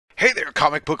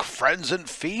comic book friends and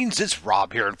fiends, it's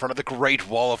Rob here in front of the Great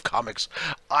Wall of Comics.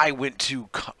 I went to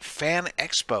Fan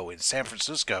Expo in San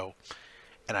Francisco,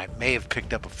 and I may have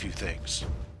picked up a few things.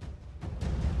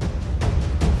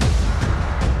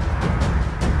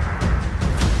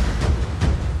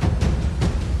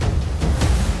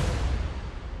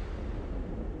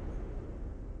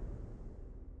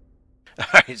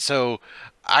 Alright, so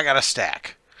I got a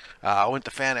stack. I went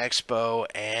to Fan Expo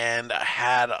and I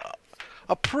had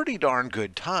a pretty darn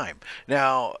good time.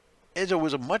 Now, it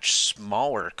was a much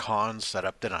smaller con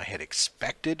setup than I had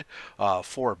expected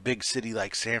for a big city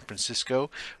like San Francisco.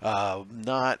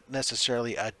 Not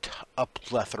necessarily a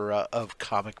plethora of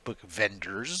comic book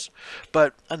vendors,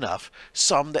 but enough.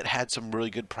 Some that had some really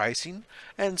good pricing,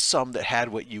 and some that had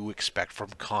what you expect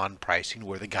from con pricing,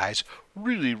 where the guys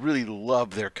really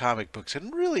love their comic books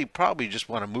and really probably just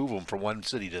want to move them from one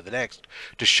city to the next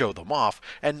to show them off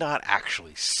and not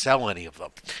actually sell any of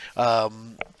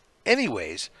them.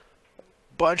 Anyways,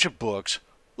 bunch of books.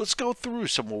 Let's go through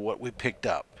some of what we picked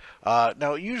up.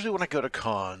 Now, usually when I go to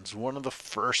cons, one of the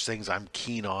first things I'm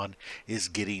keen on is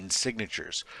getting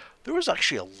signatures. There was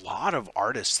actually a lot of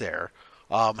artists there.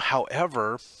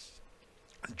 However,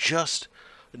 just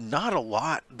not a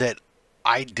lot that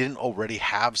I didn't already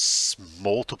have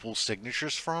multiple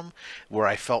signatures from, where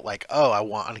I felt like, oh, I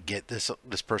want to get this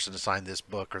person to sign this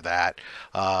book or that.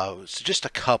 So just a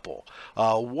couple.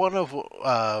 One of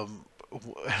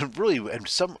really, and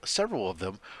several of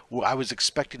them, I was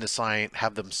expecting to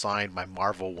have them sign my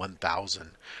Marvel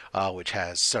 1000, which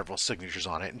has several signatures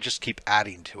on it, and just keep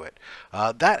adding to it.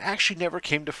 That actually never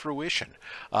came to fruition.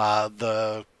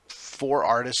 The 4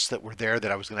 artists that were there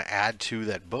that I was going to add to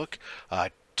that book,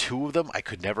 2 of them I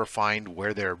could never find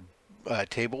where their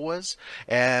table was,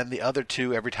 and the other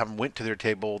 2, every time I went to their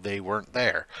table, they weren't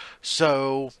there.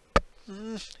 So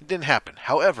it didn't happen.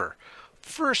 However,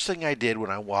 first thing I did when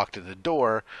I walked in the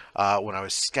door, when I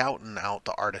was scouting out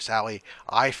the Artist Alley,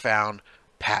 I found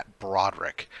Pat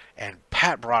Broderick. And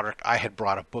Pat Broderick, I had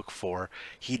brought a book for.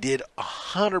 He did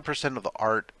 100% of the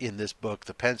art in this book,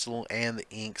 the pencil and the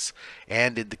inks,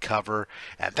 and did the cover.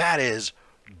 And that is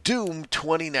Doom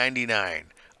 2099.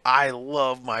 I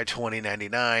love my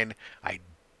 2099.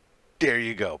 There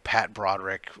you go. Pat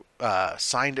Broderick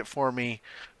signed it for me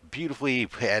beautifully.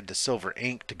 He had the silver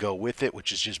ink to go with it,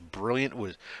 which is just brilliant. It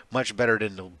was much better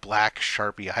than the black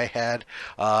Sharpie I had.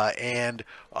 And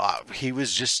he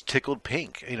was just tickled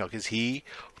pink, you know, because he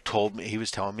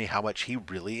was telling me how much he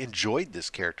really enjoyed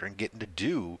this character and getting to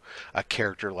do a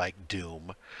character like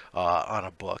Doom on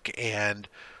a book. And,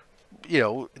 you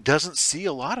know, doesn't see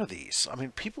a lot of these. I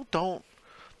mean, people don't.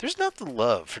 There's not the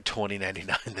love for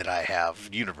 2099 that I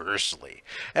have universally.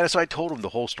 And so I told him the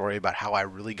whole story about how I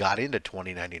really got into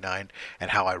 2099 and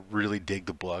how I really dig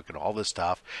the book and all this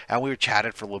stuff. And we were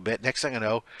chatting for a little bit. Next thing I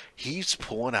know, he's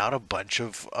pulling out a bunch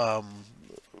of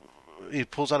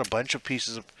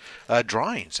pieces of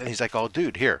drawings, and he's like, "Oh,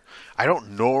 dude, here. I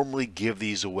don't normally give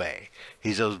these away."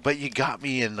 He says, "But you got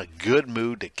me in a good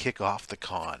mood to kick off the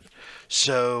con."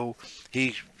 So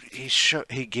he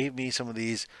gave me some of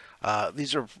these.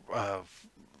 These are,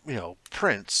 you know,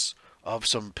 prints of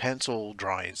some pencil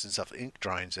drawings and stuff, ink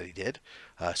drawings that he did.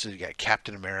 So you got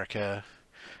Captain America.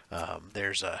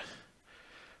 There's a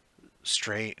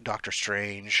Doctor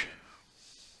Strange.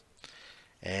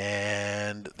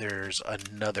 And there's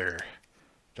another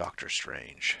Doctor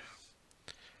Strange.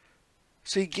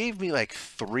 So he gave me like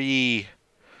 3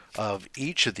 of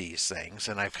each of these things,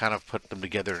 and I've kind of put them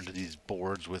together into these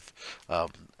boards with a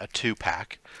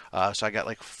 2-pack. So I got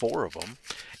like 4 of them,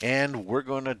 and we're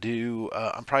gonna do.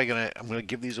 I'm gonna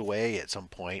give these away at some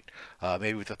point,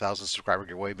 maybe with a 1,000 subscriber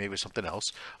giveaway, maybe with something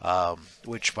else.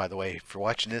 Which, by the way, if you're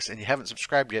watching this and you haven't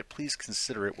subscribed yet, please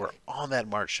consider it. We're on that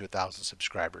march to 1,000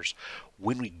 subscribers.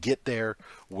 When we get there,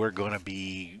 we're going to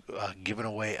be giving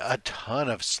away a ton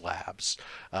of slabs.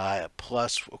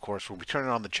 Plus, of course, we'll be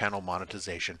turning on the channel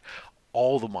monetization.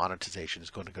 All the monetization is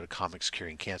going to go to Comics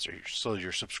Curing Cancer. So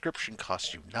your subscription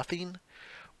costs you nothing,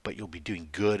 but you'll be doing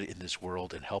good in this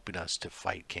world and helping us to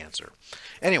fight cancer.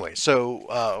 Anyway, so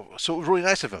it was really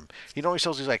nice of him. He normally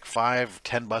sells these like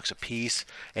 $5-10 a piece,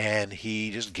 and he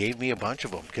just gave me a bunch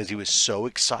of them because he was so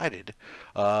excited.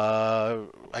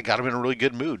 I got him in a really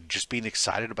good mood, just being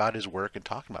excited about his work and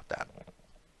talking about that.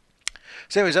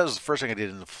 So anyways, that was the first thing I did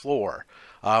in the floor.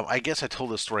 I guess I told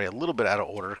this story a little bit out of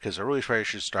order because I really should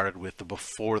have started with the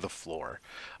before the floor.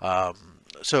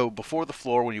 So before the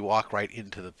floor, when you walk right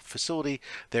into the facility,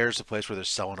 there's a place where they're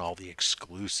selling all the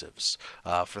exclusives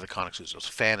for the con exclusives.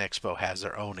 Fan Expo has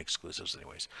their own exclusives,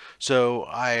 anyways. So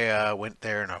I went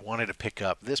there and I wanted to pick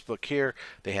up this book here.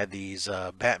 They had these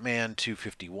Batman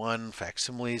 251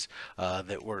 facsimiles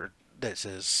that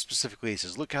says specifically, it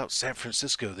says, "Look out, San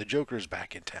Francisco, the Joker's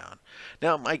back in town."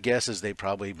 Now, my guess is they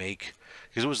probably make,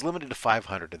 because it was limited to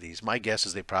 500 of these, my guess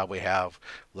is they probably have,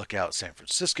 "Look out, San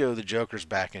Francisco, the Joker's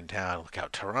back in town, look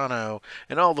out, Toronto,"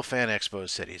 and all the Fan Expo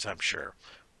cities, I'm sure.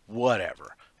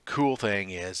 Whatever. Cool thing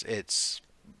is, it's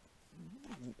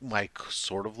my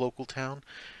sort of local town.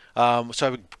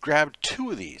 So I grabbed two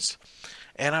of these.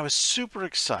 And I was super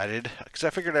excited because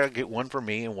I figured I'd get one for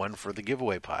me and one for the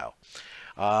giveaway pile.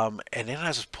 And then as I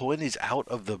was pulling these out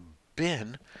of the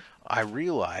bin, I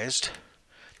realized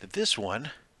that this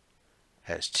one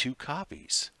has two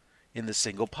copies in the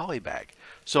single poly bag.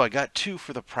 So I got two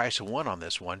for the price of one on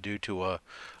this one due to a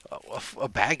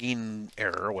bagging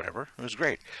error or whatever. It was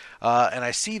great. And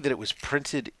I see that it was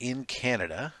printed in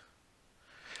Canada.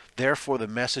 Therefore, the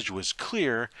message was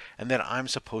clear, and then I'm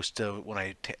supposed to,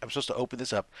 I'm supposed to open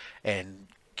this up and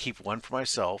keep one for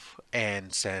myself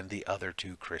and send the other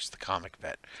to Chris, the comic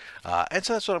vet. And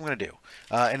so that's what I'm going to do.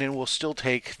 And then we'll still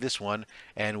take this one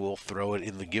and we'll throw it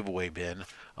in the giveaway bin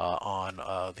on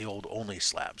the old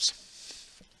OnlySlabs.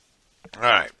 All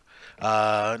right.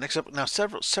 Next up, now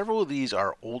several of these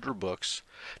are older books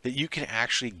that you can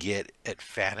actually get at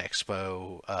Fan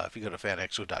Expo. If you go to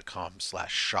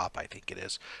fanexpo.com/shop, I think it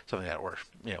is something like that, or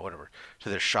whatever, to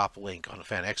their shop link on the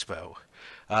Fan Expo,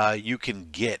 you can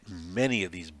get many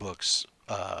of these books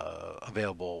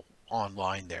available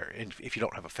online there, and if you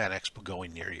don't have a Fan Expo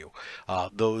going near you.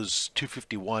 Those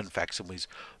 251 facsimiles,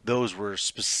 those were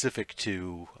specific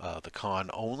to the con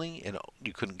only, and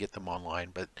you couldn't get them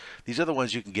online, but these other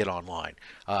ones you can get online.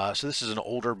 So this is an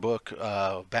older book,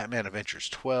 Batman Adventures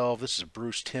 12. This is a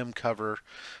Bruce Timm cover.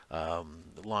 The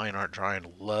line art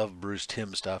drawing, love Bruce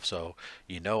Timm stuff, so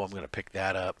I'm going to pick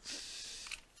that up.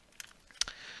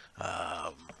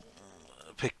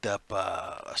 Picked up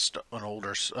an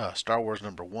older Star Wars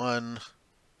 #1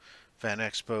 Fan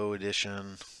Expo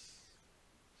edition.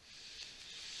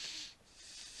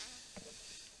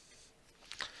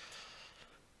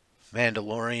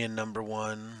 Mandalorian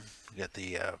 #1. We got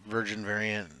the Virgin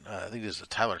variant. I think this is a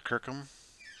Tyler Kirkham,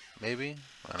 maybe.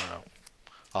 I don't know.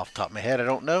 Off the top of my head, I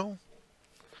don't know.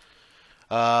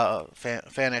 Fan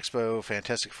Expo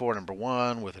Fantastic Four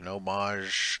 #1 with an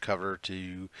homage cover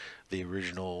to the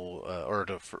original or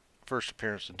the first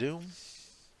appearance of Doom.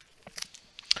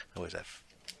 What was that?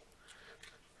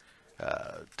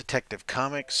 Detective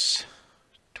Comics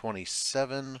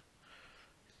 27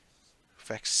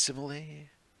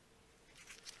 facsimile.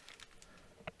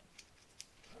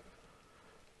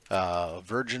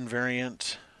 Virgin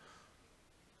variant.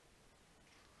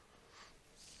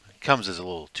 Comes as a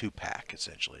little 2-pack,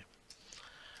 essentially.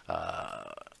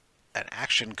 An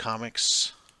Action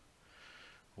Comics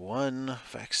 1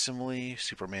 facsimile,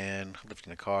 Superman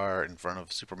lifting a car in front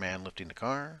of Superman lifting the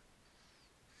car.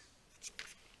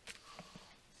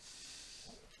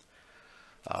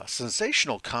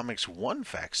 Sensational Comics 1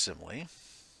 facsimile.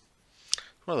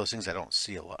 One of those things I don't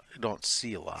see a lot.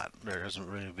 There hasn't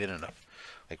really been enough,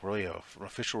 really an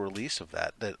official release of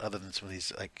that other than some of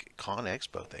these Con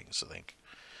Expo things, I think.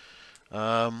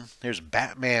 Here's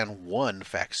Batman 1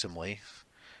 facsimile.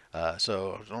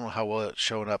 So I don't know how well it's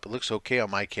showing up. It looks okay on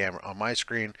my camera, on my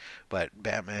screen, but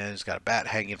Batman's got a bat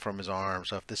hanging from his arm.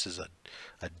 So if this is a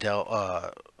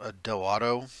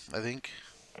Delauto, I think.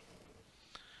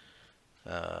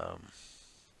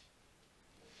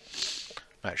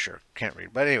 Not sure, can't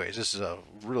read. But anyways, this is a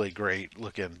really great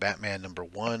looking Batman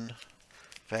 #1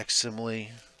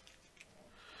 facsimile.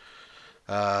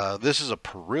 This is a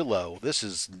Perillo. This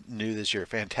is new this year.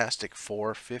 Fantastic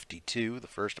Four 52, the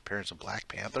first appearance of Black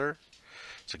Panther.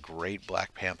 It's a great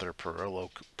Black Panther Perillo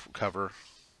cover.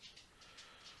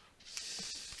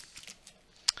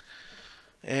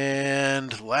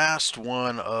 And last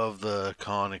one of the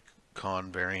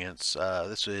con variants.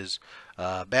 This is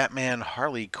Batman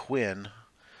Harley Quinn.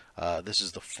 This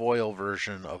is the foil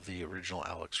version of the original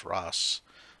Alex Ross.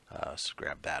 So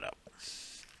grab that up.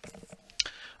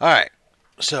 All right.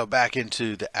 So back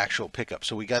into the actual pickup.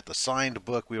 So we got the signed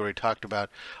book we already talked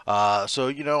about. So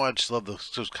I just love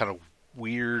those kind of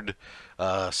weird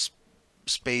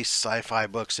space sci-fi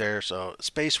books there. So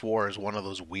Space War is one of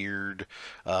those weird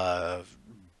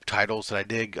titles that I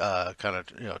dig. Kind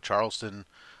of Charleston,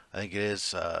 I think it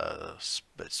is.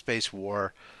 Space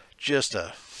War, just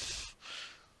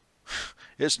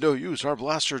it's no use. Our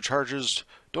blaster charges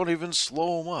don't even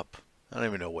slow them up. I don't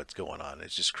even know what's going on.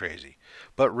 It's just crazy.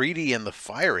 But Reedy and the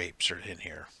Fire Apes are in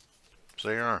here. So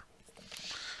they are.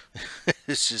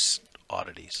 It's just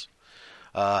oddities.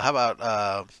 How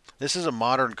about this is a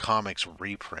Modern Comics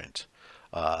reprint.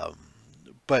 Um,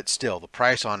 but still, the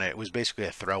price on it was basically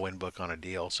a throw-in book on a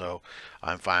deal, so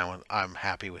I'm fine with. I'm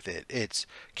happy with it. It's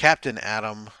Captain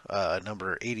Atom,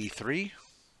 number 83.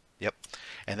 Yep,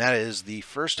 and that is the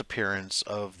first appearance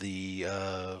of the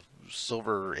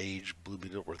Silver Age Blue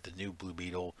Beetle, or the new Blue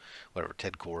Beetle, whatever,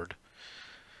 Ted Cord.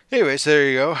 Anyways, there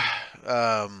you go.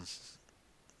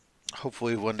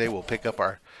 Hopefully one day we'll pick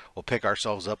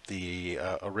ourselves up the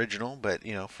original, but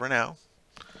you know, for now,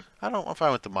 I'm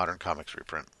fine with the Modern Comics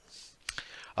reprint.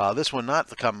 This one, not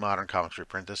the Modern Comics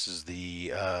reprint. This is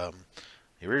the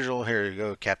original. Here you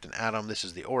go, Captain Atom. This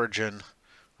is the origin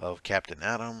of Captain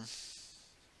Atom.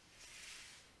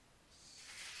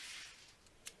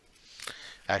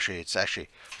 It's actually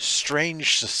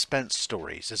Strange Suspense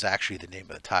Stories is actually the name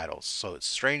of the titles. So it's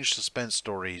Strange Suspense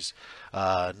Stories,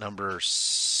 number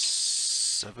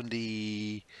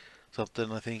 70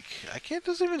 something, I think. It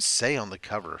doesn't even say on the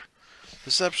cover.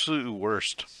 This is absolutely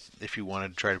worst if you want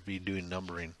to try to be doing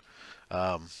numbering.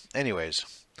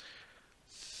 Anyways,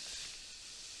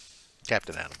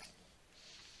 Captain Atom.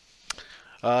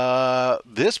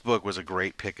 This book was a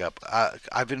great pickup.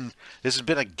 This has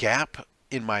been a gap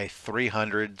in my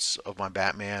 300s of my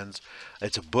Batmans.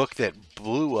 It's a book that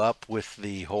blew up with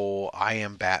the whole I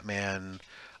Am Batman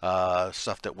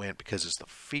stuff that went, because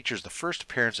features the first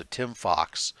appearance of Tim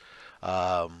Fox.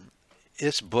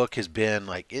 This book has been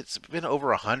it's been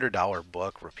over $100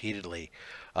 book repeatedly,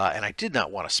 and I did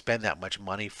not want to spend that much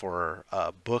money for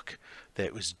a book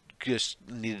that was just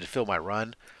needed to fill my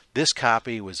run. This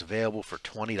copy was available for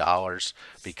 $20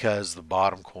 because the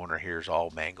bottom corner here is all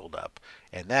mangled up.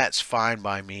 And that's fine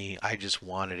by me. I just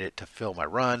wanted it to fill my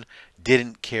run.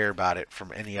 Didn't care about it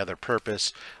from any other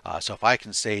purpose. So if I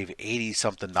can save 80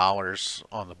 something dollars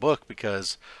on the book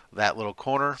because that little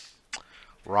corner,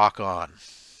 rock on.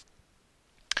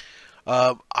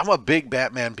 I'm a big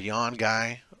Batman Beyond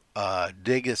guy.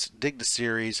 Dig the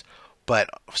series.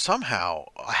 But somehow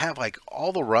I have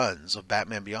all the runs of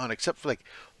Batman Beyond except for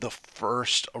the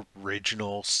first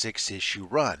original 6-issue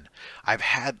run. I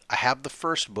have the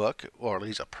first book, or at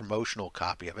least a promotional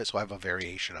copy of it, so I have a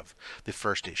variation of the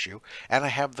first issue, and I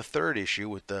have the third issue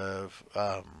with the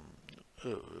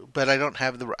but I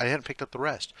hadn't picked up the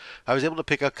rest. I was able to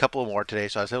pick up a couple more today,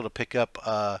 so I was able to pick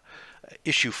up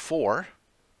issue 4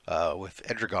 with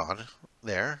Edragon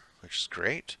there, which is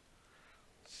great.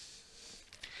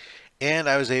 And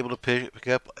I was able to pick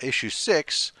up issue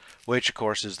 6, which of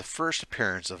course is the first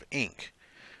appearance of Ink.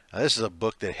 Now, this is a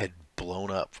book that had blown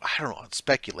up. I don't know, on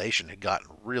speculation, had gotten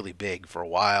really big for a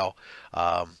while.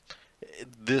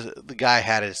 The guy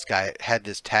had this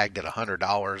tagged at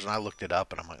 $100, and I looked it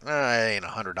up, and I'm like, nah, it ain't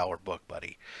 $100 book,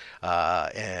 buddy.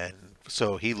 And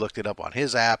so he looked it up on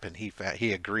his app, and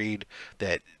he agreed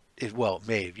that it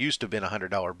may have used to have been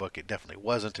 $100 book. It definitely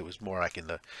wasn't. It was more like in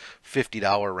the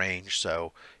 $50 range.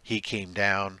 So he came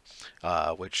down,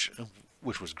 which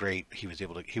was great. He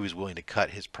was willing to cut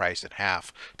his price in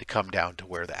half to come down to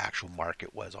where the actual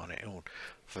market was on it. And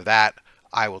for that,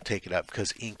 I will take it up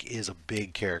because Ink is a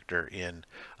big character in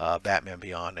Batman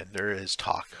Beyond, and there is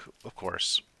talk, of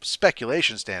course,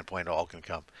 speculation standpoint, all can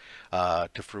come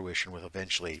to fruition with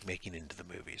eventually making it into the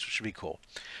movies, which would be cool.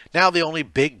 Now, the only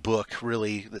big book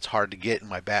really that's hard to get in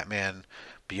my Batman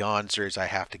Beyond series I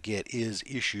have to get is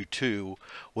issue 2,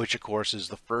 which of course is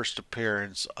the first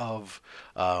appearance of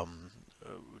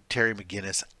Terry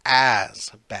McGinnis as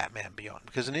Batman Beyond,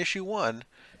 because in issue 1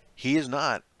 he is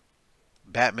not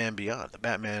Batman Beyond. The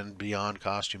Batman Beyond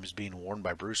costume is being worn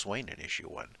by Bruce Wayne in issue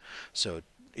 1. So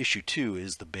issue 2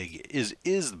 is the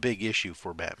big issue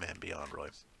for Batman Beyond,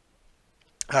 really.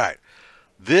 All right,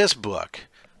 this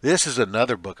is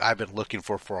another book I've been looking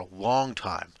for a long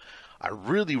time. I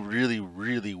really, really,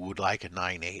 really would like a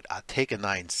 9.8. I'll take a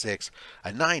 9.6.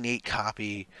 A 9.8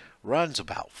 copy runs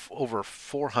about over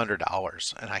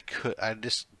 $400, and I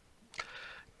just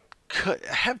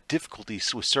have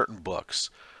difficulties with certain books,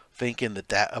 thinking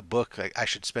that a book, I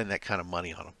should spend that kind of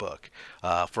money on a book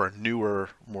for a newer,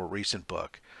 more recent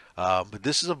book. But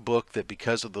this is a book that,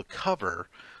 because of the cover,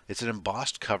 it's an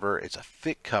embossed cover, it's a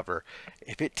thick cover.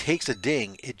 If it takes a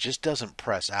ding, it just doesn't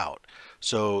press out.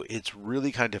 So it's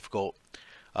really kind of difficult.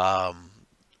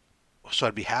 So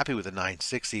I'd be happy with a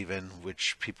 9.6 even,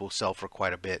 which people sell for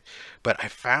quite a bit. But I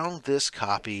found this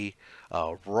copy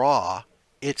raw.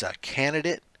 It's a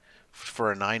candidate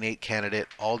for a 9.8 candidate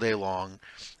all day long,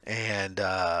 and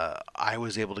I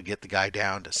was able to get the guy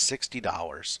down to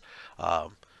 $60.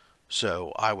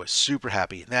 So I was super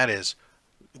happy, and that is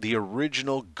the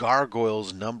original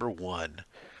Gargoyles #1.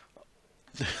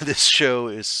 This show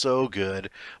is so good.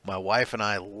 My wife and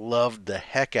I loved the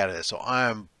heck out of this, so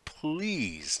I'm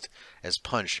pleased as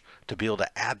punch to be able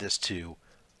to add this to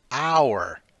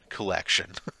our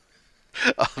collection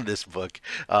on this book,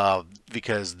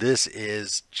 because this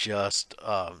is just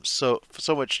so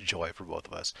much joy for both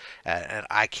of us, and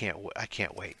I can't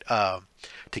wait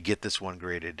to get this one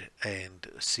graded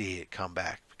and see it come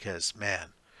back, because man,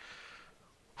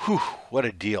 whew, what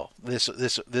a deal! This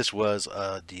was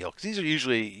a deal. 'Cause these are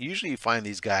usually you find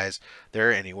these guys,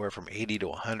 they're anywhere from $80 to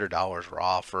 $100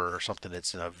 raw for something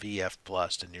that's in a VF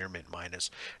plus to near mint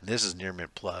minus, and this is near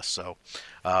mint plus. So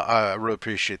I really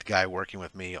appreciate the guy working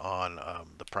with me on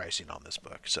the pricing on this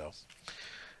book. So it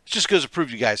just goes to prove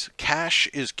to you guys, cash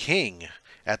is king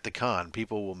at the con.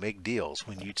 People will make deals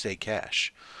when you say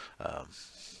cash. Um,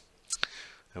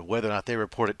 Whether or not they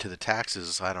report it to the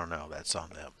taxes, I don't know. That's on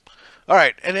them. All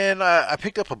right, and then I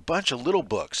picked up a bunch of little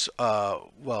books.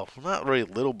 Well, not really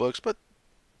little books, but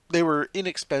they were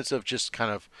inexpensive, just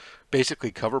kind of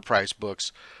basically cover price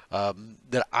books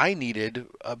that I needed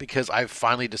because I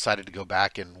finally decided to go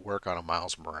back and work on a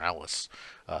Miles Morales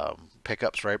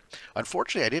pickups. Right.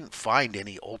 Unfortunately, I didn't find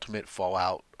any Ultimate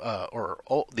Fallout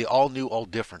the all new, all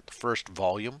different first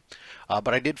volume,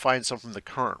 but I did find some from the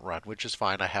current run, which is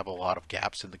fine. I have a lot of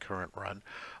gaps in the current run.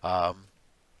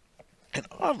 And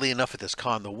oddly enough, at this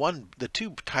con, the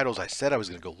two titles I said I was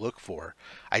going to go look for,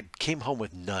 I came home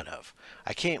with none of.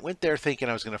 Went there thinking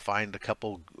I was going to find a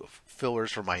couple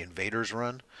fillers for my Invaders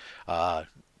run. There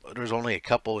was only a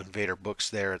couple Invader books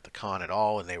there at the con at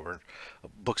all, and they were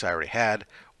books I already had.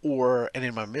 And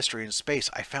in my Mystery in Space,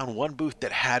 I found one booth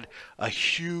that had a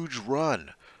huge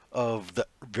run of the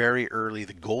very early,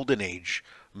 the Golden Age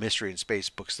Mystery in Space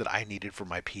books that I needed for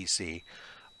my PC.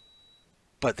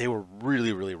 But they were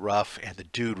really, really rough, and the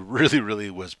dude really, really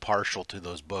was partial to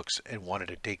those books and wanted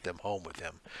to take them home with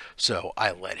him. So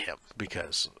I let him,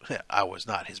 because I was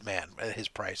not his man at his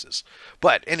prices.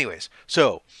 But anyways,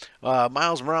 so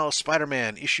Miles Morales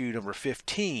Spider-Man issue number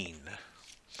 15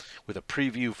 with a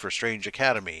preview for Strange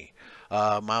Academy.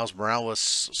 Miles Morales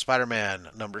Spider-Man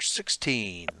number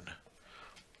 16.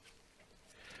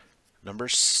 Number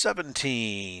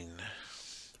 17.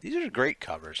 These are great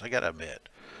covers, I gotta admit.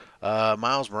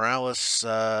 Miles Morales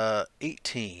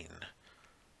 18.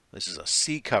 This is a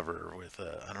C cover with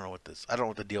I don't know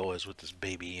what the deal is with this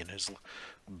baby and his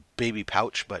baby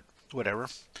pouch, but whatever.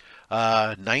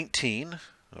 19.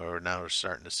 Or now we're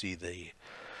starting to see the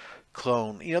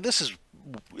clone. You know, this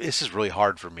is really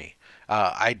hard for me.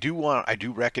 I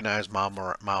do recognize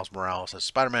Miles Morales as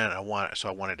Spider-Man, and so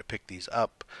I wanted to pick these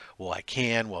up while I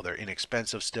can, while they're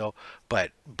inexpensive still.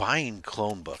 But buying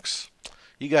clone books,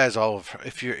 you guys all,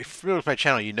 if you're familiar with my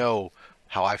channel, you know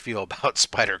how I feel about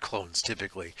spider clones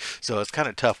typically. So it's kind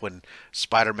of tough when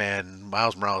Spider-Man,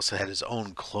 Miles Morales had his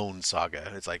own clone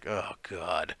saga. It's like, oh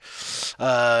god.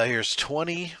 Here's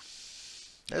 20.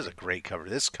 That's a great cover.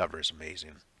 This cover is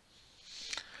amazing.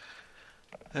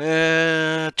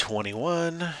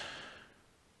 21.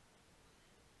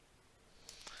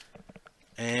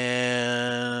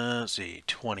 And let's see,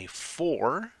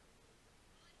 24.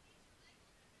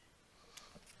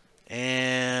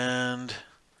 And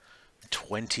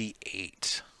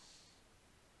 28.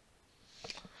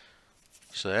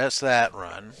 So that's that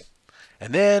run.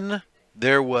 And then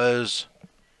there was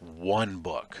one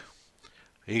book.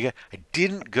 I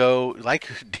didn't go, like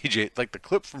the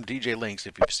clip from DJ Links,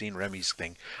 if you've seen Remy's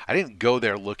thing, I didn't go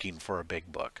there looking for a big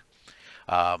book.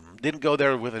 Didn't go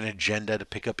there with an agenda to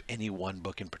pick up any one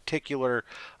book in particular.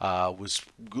 Was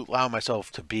allowing myself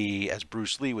to be, as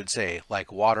Bruce Lee would say,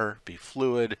 like water, be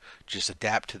fluid, just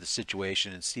adapt to the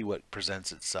situation and see what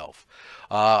presents itself.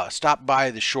 Stopped by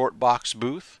the short box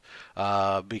booth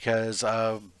because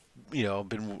you know,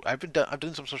 I've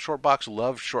done some short box.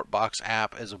 Love short box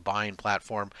app as a buying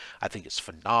platform. I think it's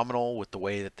phenomenal with the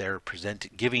way that they're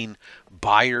giving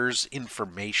buyers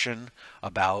information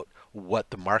about what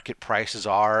the market prices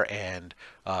are and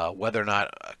whether or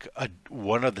not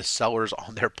one of the sellers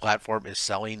on their platform is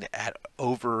selling at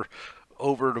over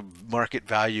the market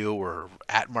value or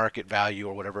at market value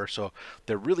or whatever. So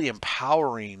they're really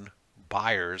empowering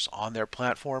buyers on their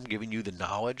platform, giving you the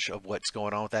knowledge of what's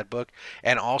going on with that book,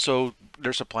 and also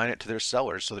they're supplying it to their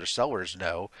sellers, so their sellers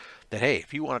know that, hey,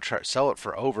 if you want to try to sell it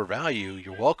for over value,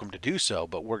 you're welcome to do so,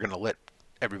 but we're going to let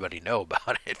everybody know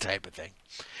about it, type of thing.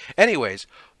 Anyways,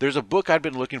 there's a book I've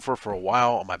been looking for a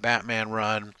while on my Batman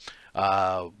run,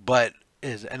 and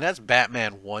that's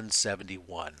Batman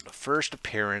 171, the first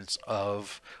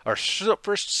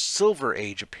first Silver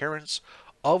Age appearance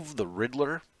of the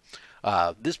Riddler.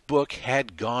 This book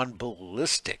had gone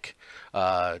ballistic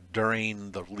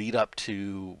during the lead up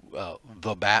to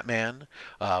the Batman,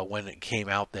 when it came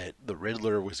out that the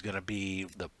Riddler was going to be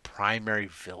the primary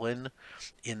villain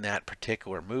in that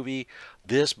particular movie.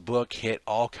 This book hit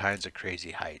all kinds of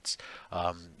crazy heights.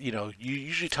 You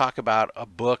usually talk about a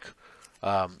book.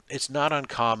 It's not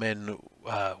uncommon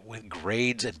with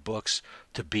grades and books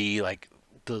to be like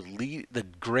the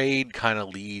grade kind of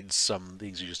leads some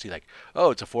things you just see, like,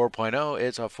 oh, it's a 4.0,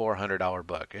 it's a $400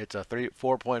 book. It's a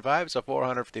 4.5, it's a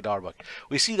 $450 book.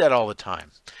 We see that all the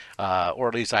time, or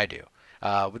at least I do.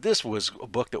 But this was a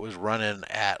book that was running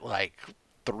at like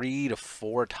 3 to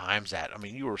 4 times that. I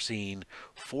mean, you were seeing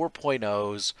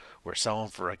 4.0s were selling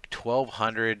for like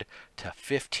 $1,200 to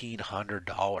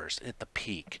 $1,500 at the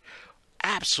peak.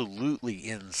 Absolutely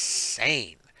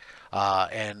insane.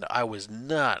 And I was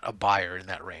not a buyer in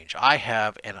that range. I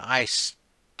have, and I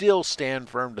still stand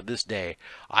firm to this day,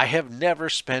 I have never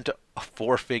spent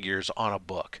 4 figures on a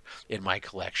book in my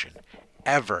collection,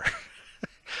 ever.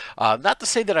 Not to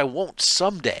say that I won't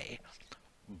someday,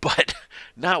 but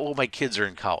not while my kids are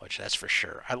in college, that's for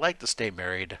sure. I like to stay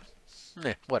married.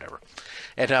 Whatever.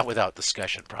 And not without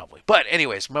discussion, probably. But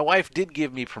anyways, my wife did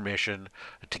give me permission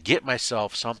to get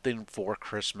myself something for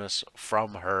Christmas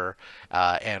from her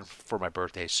and for my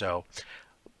birthday. So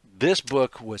this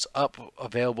book was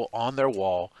available on their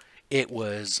wall. It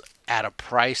was at a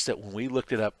price that when we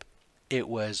looked it up, it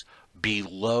was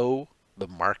below the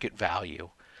market value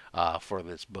for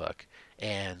this book.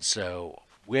 And so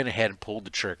went ahead and pulled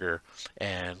the trigger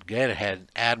and went ahead and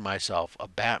add myself a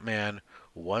Batman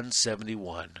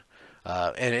 171,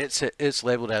 and it's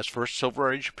labeled as first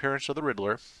Silver Age appearance of the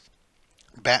Riddler,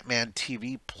 Batman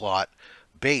TV plot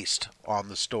based on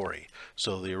the story.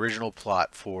 So the original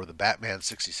plot for the Batman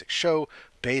 66 show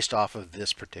based off of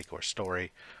this particular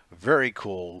story. Very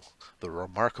cool. The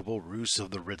remarkable ruse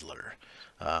of the Riddler.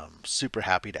 Super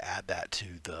happy to add that to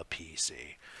the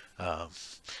PC.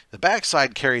 The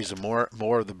backside carries more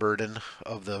of the burden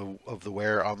of the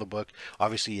wear on the book.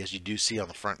 Obviously, as you do see on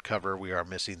the front cover, we are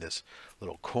missing this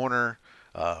little corner.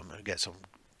 Get some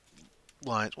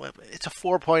lines. Well, it's a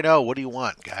 4.0. What do you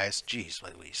want, guys? Jeez,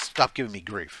 Louise, stop giving me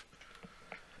grief.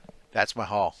 That's my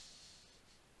haul.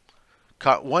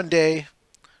 Caught one day.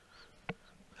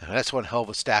 And that's one hell of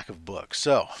a stack of books.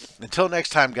 So, until next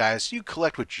time, guys, you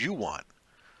collect what you want.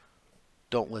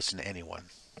 Don't listen to anyone.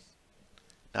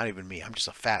 Not even me. I'm just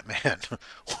a fat man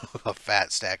with a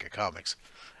fat stack of comics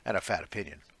and a fat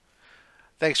opinion.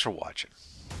 Thanks for watching.